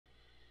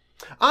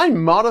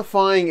I'm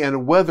modifying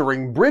and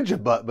weathering bridge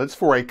abutments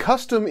for a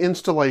custom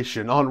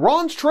installation on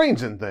Ron's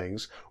Trains and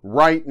Things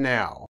right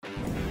now.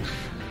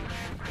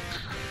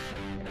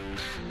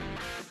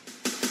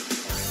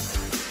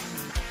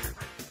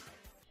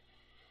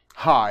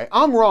 Hi,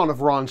 I'm Ron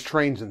of Ron's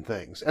Trains and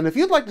Things, and if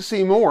you'd like to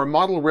see more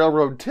model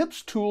railroad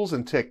tips, tools,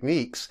 and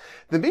techniques,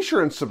 then be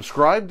sure and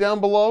subscribe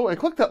down below and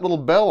click that little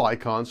bell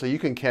icon so you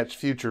can catch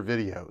future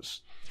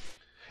videos.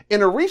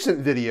 In a recent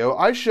video,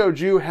 I showed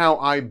you how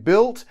I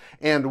built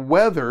and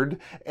weathered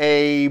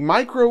a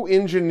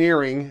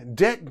micro-engineering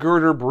deck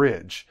girder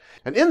bridge.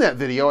 And in that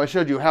video, I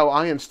showed you how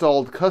I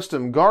installed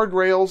custom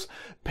guardrails,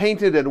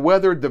 painted and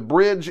weathered the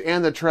bridge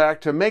and the track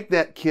to make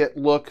that kit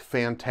look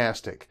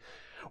fantastic.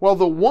 Well,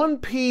 the one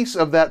piece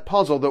of that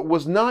puzzle that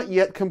was not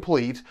yet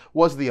complete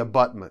was the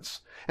abutments.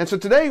 And so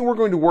today we're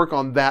going to work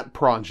on that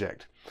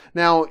project.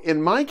 Now,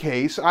 in my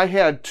case, I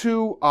had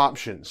two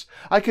options.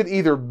 I could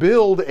either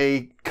build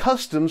a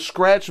custom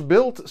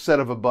scratch-built set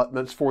of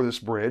abutments for this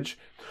bridge,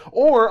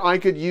 or I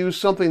could use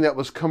something that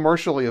was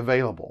commercially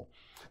available.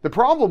 The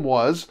problem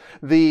was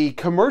the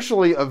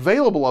commercially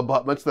available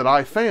abutments that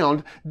I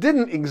found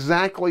didn't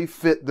exactly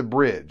fit the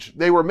bridge.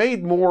 They were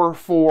made more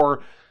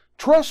for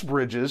truss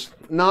bridges,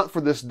 not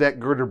for this deck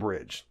girder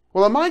bridge.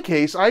 Well, in my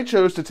case, I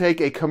chose to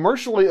take a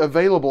commercially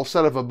available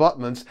set of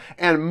abutments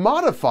and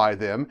modify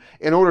them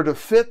in order to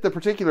fit the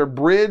particular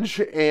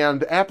bridge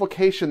and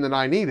application that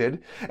I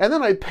needed, and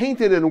then I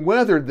painted and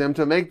weathered them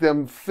to make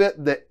them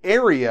fit the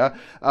area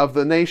of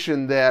the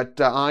nation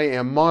that I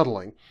am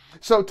modeling.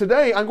 So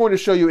today I'm going to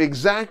show you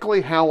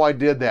exactly how I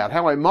did that,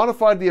 how I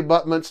modified the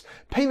abutments,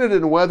 painted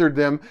and weathered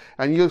them,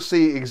 and you'll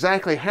see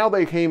exactly how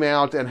they came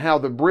out and how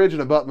the bridge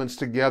and abutments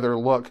together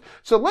look.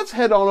 So let's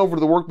head on over to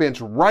the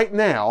workbench right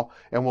now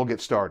and we'll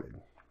get started.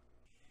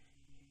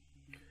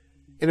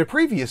 In a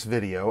previous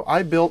video,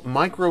 I built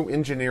Micro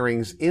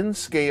Engineering's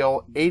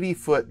in-scale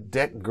 80-foot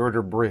deck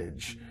girder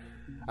bridge.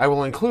 I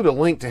will include a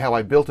link to how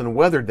I built and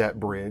weathered that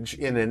bridge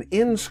in an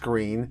end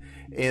screen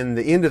in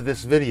the end of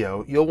this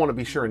video. You'll want to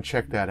be sure and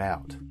check that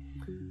out.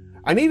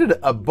 I needed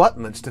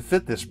abutments to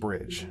fit this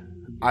bridge.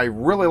 I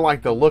really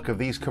like the look of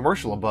these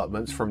commercial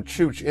abutments from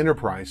Chooch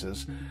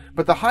Enterprises,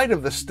 but the height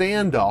of the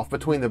standoff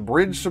between the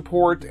bridge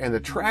support and the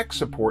track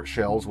support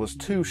shelves was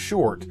too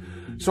short,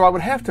 so I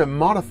would have to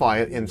modify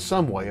it in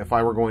some way if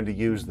I were going to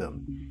use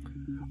them.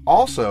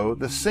 Also,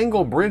 the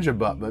single bridge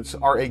abutments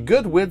are a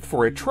good width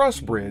for a truss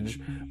bridge,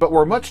 but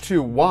were much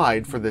too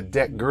wide for the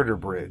deck girder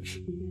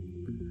bridge.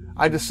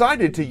 I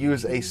decided to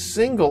use a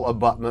single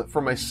abutment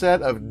from a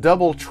set of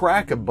double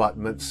track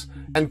abutments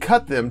and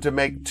cut them to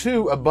make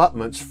two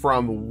abutments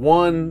from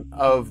one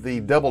of the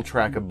double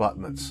track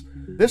abutments.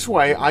 This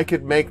way I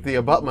could make the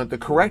abutment the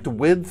correct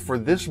width for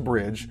this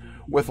bridge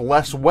with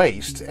less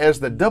waste, as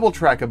the double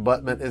track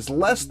abutment is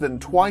less than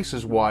twice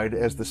as wide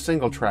as the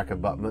single track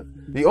abutment.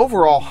 The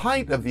overall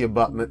height of the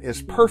abutment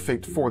is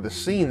perfect for the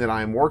scene that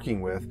I am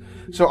working with,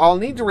 so I'll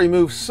need to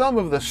remove some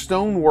of the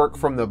stonework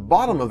from the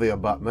bottom of the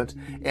abutment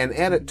and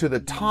add it to the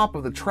top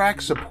of the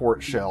track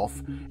support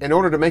shelf in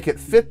order to make it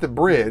fit the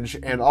bridge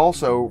and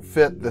also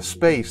fit the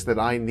space that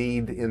I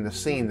need in the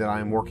scene that I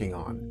am working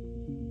on.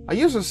 I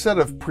use a set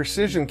of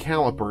precision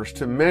calipers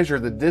to measure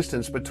the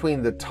distance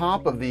between the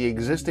top of the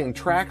existing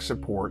track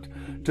support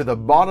to the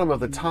bottom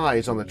of the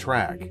ties on the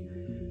track.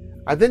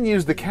 I then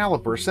use the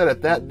caliper set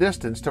at that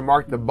distance to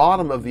mark the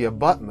bottom of the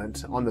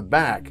abutment on the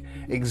back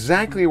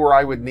exactly where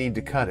I would need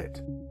to cut it.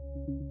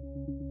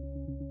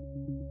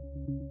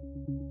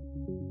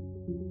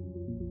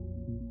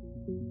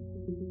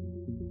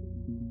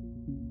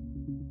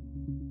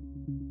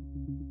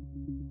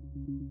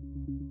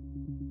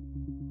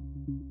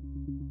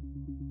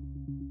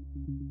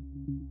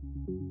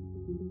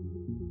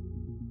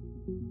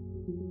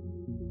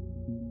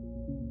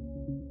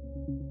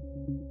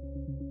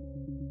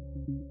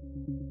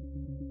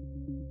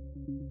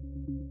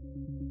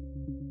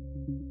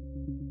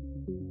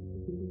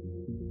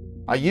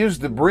 I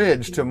used the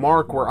bridge to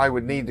mark where I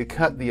would need to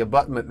cut the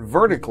abutment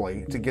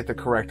vertically to get the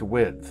correct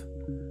width.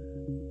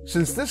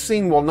 Since this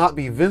scene will not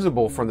be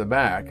visible from the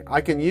back, I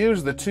can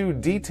use the two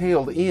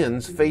detailed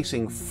ends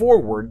facing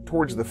forward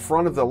towards the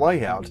front of the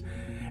layout,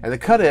 and the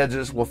cut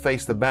edges will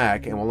face the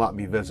back and will not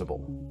be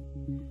visible.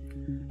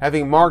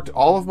 Having marked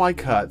all of my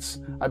cuts,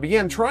 I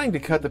began trying to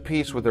cut the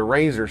piece with a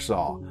razor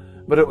saw,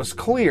 but it was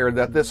clear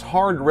that this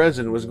hard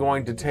resin was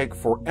going to take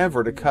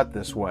forever to cut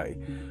this way.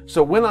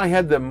 So when I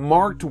had them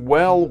marked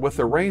well with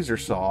a razor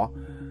saw,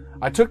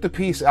 I took the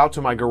piece out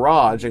to my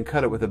garage and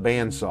cut it with a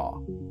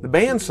bandsaw. The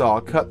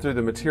bandsaw cut through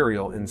the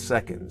material in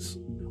seconds.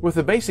 With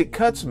the basic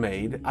cuts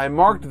made, I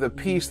marked the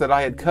piece that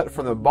I had cut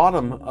from the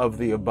bottom of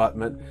the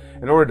abutment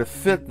in order to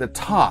fit the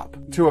top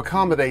to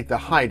accommodate the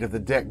height of the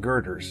deck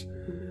girders.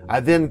 I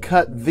then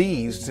cut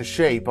these to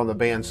shape on the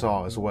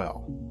bandsaw as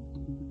well.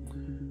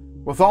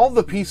 With all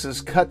the pieces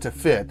cut to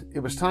fit, it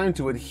was time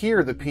to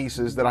adhere the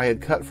pieces that I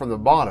had cut from the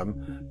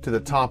bottom to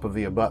the top of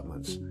the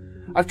abutments.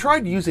 I've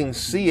tried using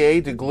CA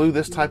to glue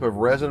this type of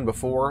resin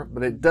before,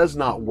 but it does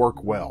not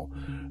work well.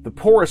 The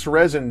porous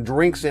resin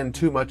drinks in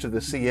too much of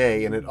the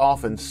CA and it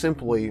often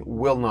simply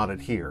will not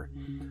adhere.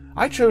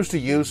 I chose to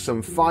use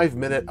some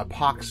 5-minute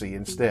epoxy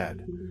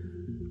instead.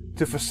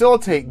 To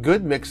facilitate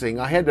good mixing,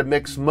 I had to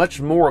mix much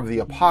more of the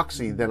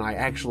epoxy than I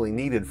actually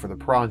needed for the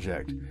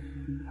project.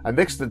 I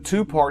mixed the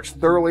 2 parts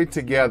thoroughly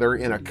together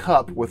in a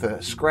cup with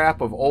a scrap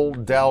of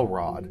old dowel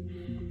rod.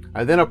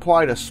 I then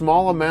applied a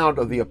small amount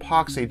of the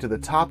epoxy to the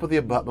top of the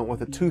abutment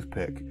with a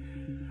toothpick.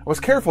 I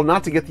was careful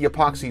not to get the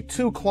epoxy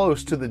too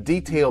close to the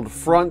detailed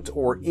front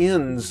or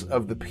ends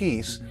of the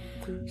piece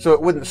so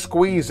it wouldn't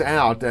squeeze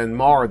out and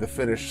mar the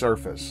finished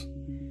surface.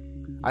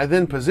 I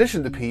then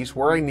positioned the piece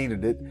where I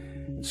needed it,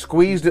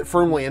 squeezed it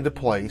firmly into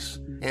place,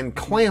 and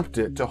clamped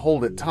it to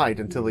hold it tight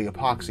until the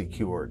epoxy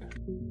cured.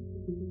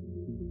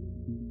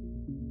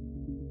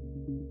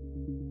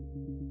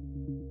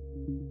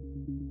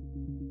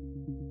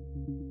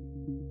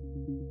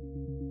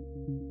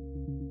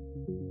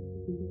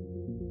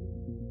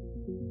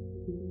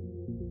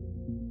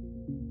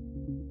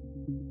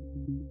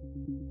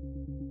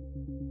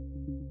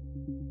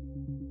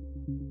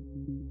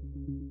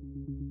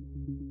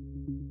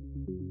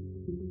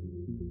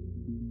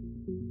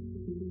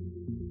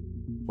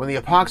 When the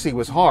epoxy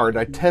was hard,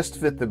 I test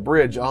fit the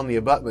bridge on the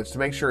abutments to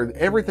make sure that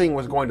everything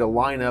was going to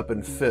line up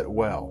and fit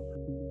well.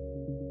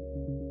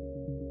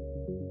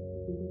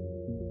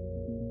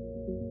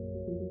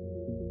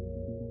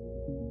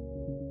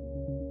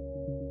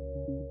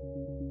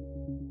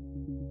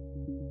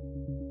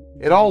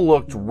 It all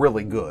looked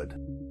really good.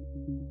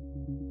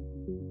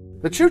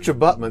 The Chooch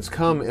abutments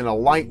come in a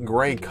light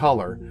gray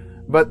color,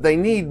 but they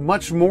need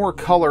much more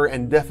color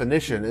and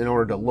definition in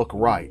order to look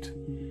right.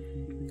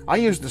 I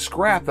used the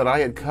scrap that I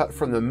had cut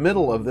from the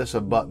middle of this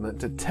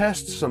abutment to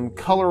test some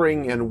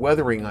coloring and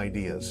weathering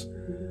ideas.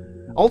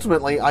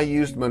 Ultimately, I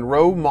used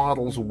Monroe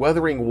Model's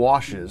weathering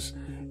washes,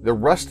 the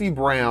rusty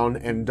brown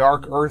and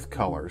dark earth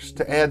colors,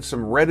 to add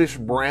some reddish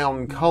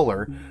brown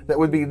color that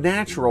would be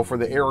natural for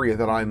the area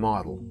that I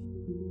model.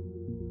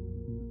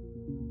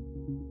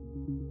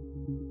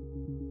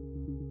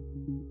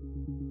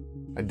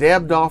 I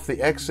dabbed off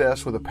the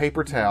excess with a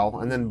paper towel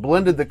and then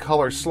blended the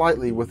color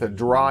slightly with a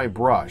dry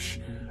brush,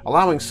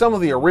 allowing some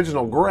of the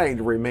original gray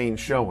to remain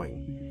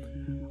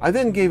showing. I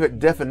then gave it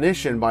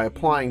definition by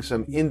applying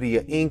some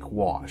India ink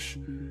wash.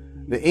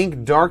 The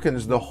ink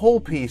darkens the whole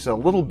piece a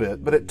little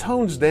bit, but it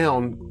tones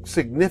down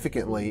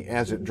significantly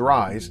as it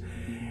dries,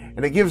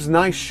 and it gives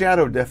nice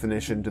shadow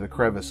definition to the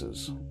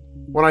crevices.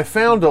 When I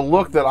found a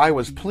look that I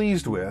was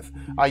pleased with,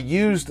 I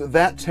used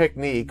that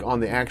technique on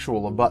the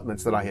actual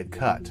abutments that I had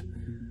cut.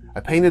 I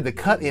painted the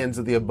cut ends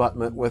of the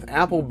abutment with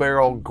apple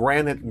barrel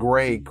granite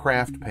gray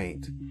craft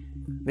paint.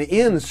 The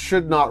ends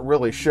should not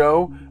really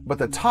show, but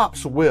the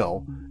tops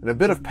will, and a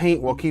bit of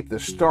paint will keep the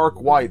stark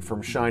white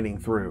from shining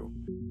through.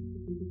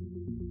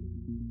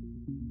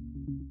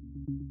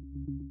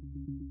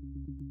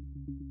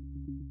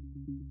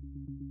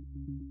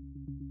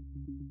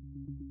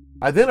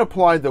 I then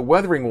applied the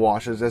weathering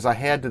washes as I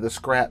had to the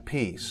scrap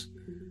piece.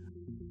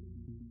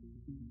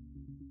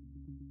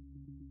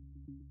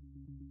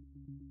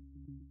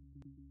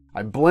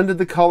 I blended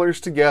the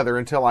colors together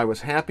until I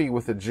was happy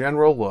with the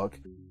general look.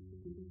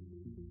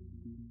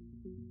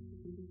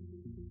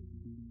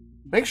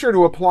 Make sure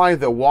to apply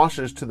the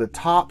washes to the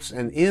tops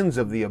and ends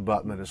of the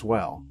abutment as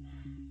well.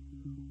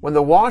 When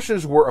the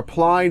washes were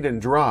applied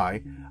and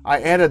dry,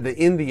 I added the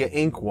India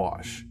ink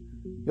wash.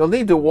 You'll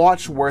need to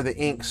watch where the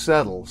ink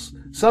settles.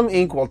 Some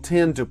ink will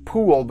tend to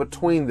pool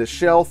between the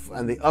shelf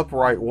and the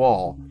upright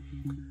wall.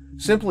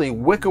 Simply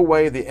wick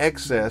away the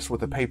excess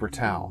with a paper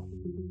towel.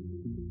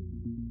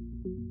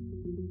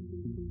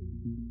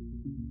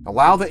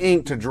 Allow the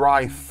ink to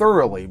dry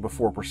thoroughly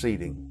before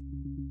proceeding.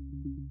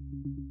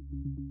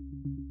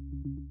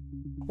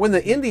 When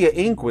the India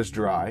ink was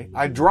dry,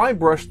 I dry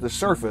brushed the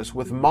surface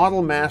with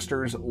Model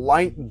Master's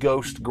light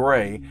ghost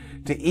gray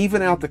to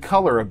even out the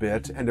color a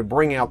bit and to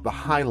bring out the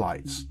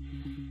highlights.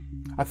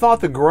 I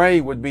thought the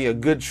gray would be a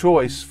good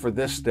choice for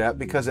this step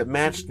because it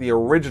matched the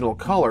original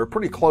color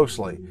pretty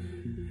closely.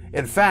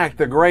 In fact,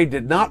 the gray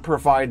did not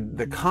provide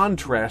the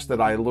contrast that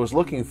I was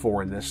looking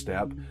for in this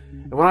step,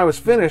 and when I was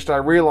finished I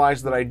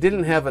realized that I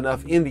didn't have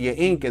enough India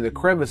ink in the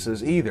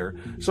crevices either,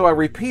 so I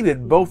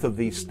repeated both of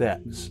these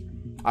steps.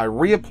 I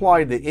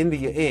reapplied the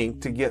India ink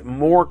to get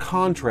more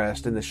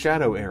contrast in the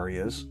shadow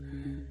areas,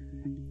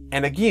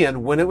 and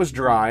again, when it was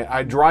dry,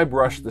 I dry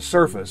brushed the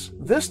surface,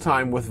 this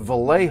time with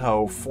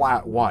Vallejo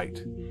flat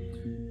white.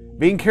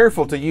 Being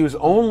careful to use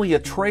only a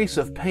trace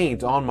of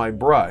paint on my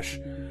brush,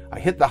 I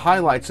hit the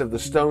highlights of the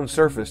stone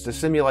surface to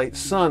simulate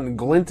sun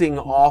glinting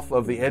off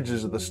of the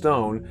edges of the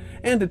stone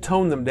and to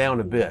tone them down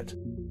a bit.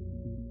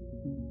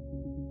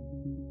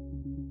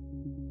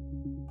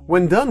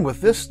 When done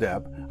with this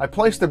step, I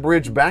placed the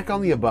bridge back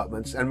on the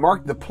abutments and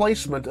marked the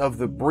placement of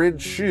the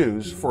bridge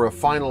shoes for a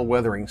final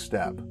weathering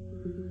step.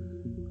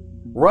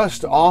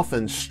 Rust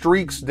often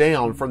streaks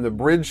down from the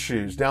bridge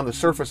shoes down the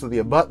surface of the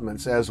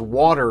abutments as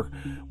water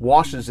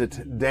washes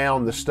it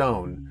down the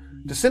stone.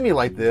 To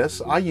simulate this,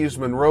 I used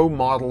Monroe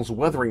Model's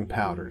weathering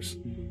powders.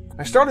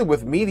 I started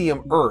with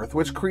medium earth,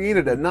 which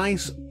created a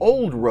nice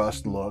old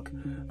rust look,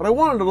 but I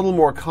wanted a little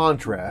more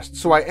contrast,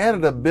 so I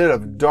added a bit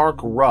of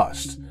dark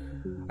rust.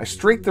 I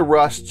streaked the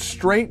rust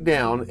straight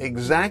down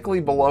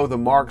exactly below the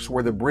marks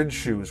where the bridge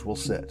shoes will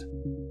sit.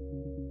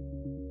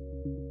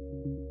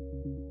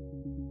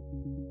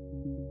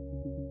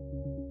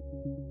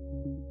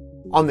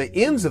 On the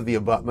ends of the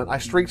abutment, I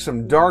streaked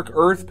some dark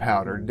earth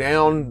powder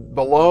down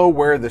below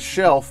where the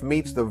shelf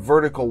meets the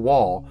vertical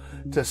wall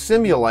to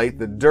simulate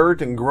the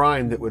dirt and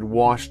grime that would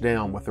wash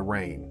down with the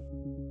rain.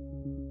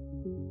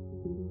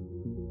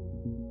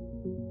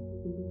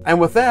 And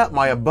with that,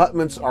 my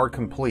abutments are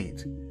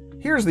complete.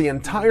 Here's the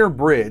entire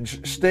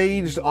bridge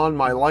staged on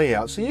my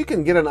layout so you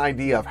can get an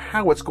idea of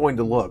how it's going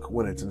to look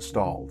when it's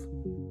installed.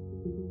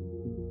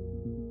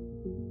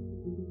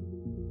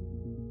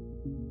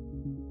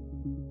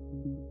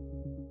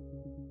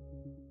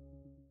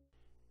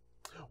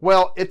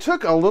 Well, it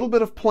took a little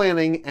bit of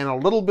planning and a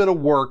little bit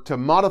of work to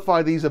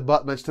modify these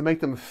abutments to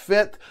make them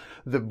fit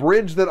the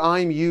bridge that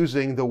I'm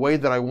using the way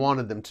that I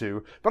wanted them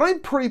to, but I'm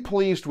pretty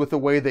pleased with the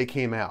way they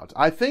came out.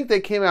 I think they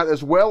came out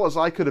as well as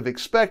I could have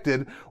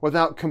expected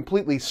without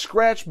completely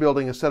scratch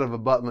building a set of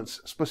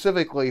abutments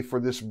specifically for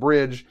this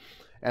bridge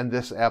and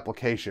this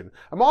application.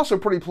 I'm also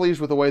pretty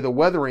pleased with the way the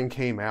weathering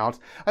came out.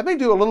 I may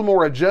do a little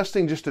more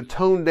adjusting just to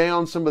tone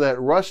down some of that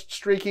rust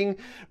streaking,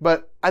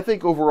 but I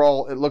think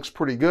overall it looks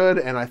pretty good,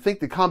 and I think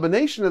the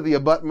combination of the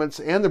abutments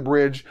and the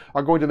bridge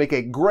are going to make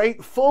a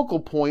great focal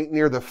point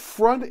near the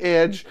front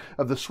edge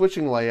of the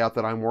switching layout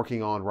that I'm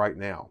working on right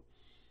now.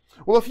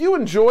 Well, if you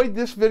enjoyed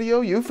this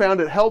video, you found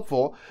it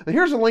helpful, then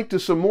here's a link to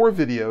some more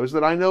videos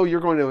that I know you're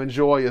going to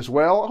enjoy as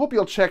well. I hope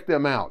you'll check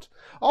them out.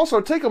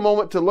 Also, take a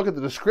moment to look at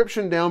the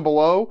description down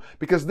below,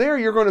 because there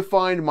you're going to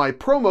find my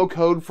promo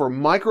code for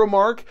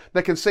MicroMark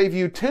that can save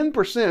you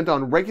 10%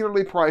 on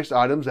regularly priced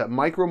items at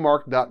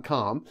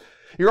micromark.com.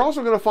 You're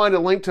also going to find a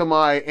link to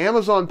my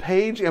Amazon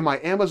page and my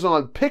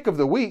Amazon pick of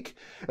the week,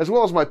 as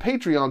well as my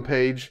Patreon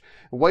page,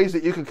 ways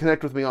that you can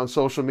connect with me on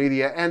social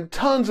media, and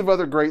tons of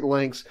other great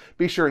links.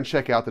 Be sure and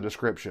check out the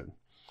description.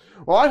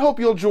 Well, I hope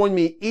you'll join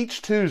me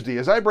each Tuesday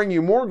as I bring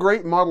you more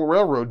great model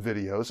railroad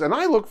videos, and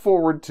I look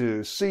forward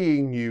to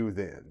seeing you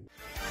then.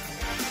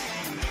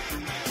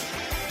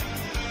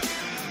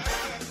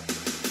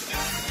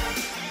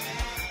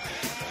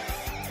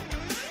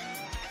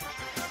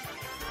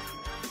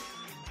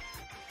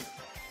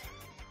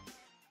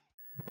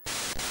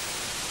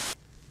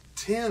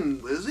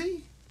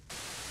 Lizzie?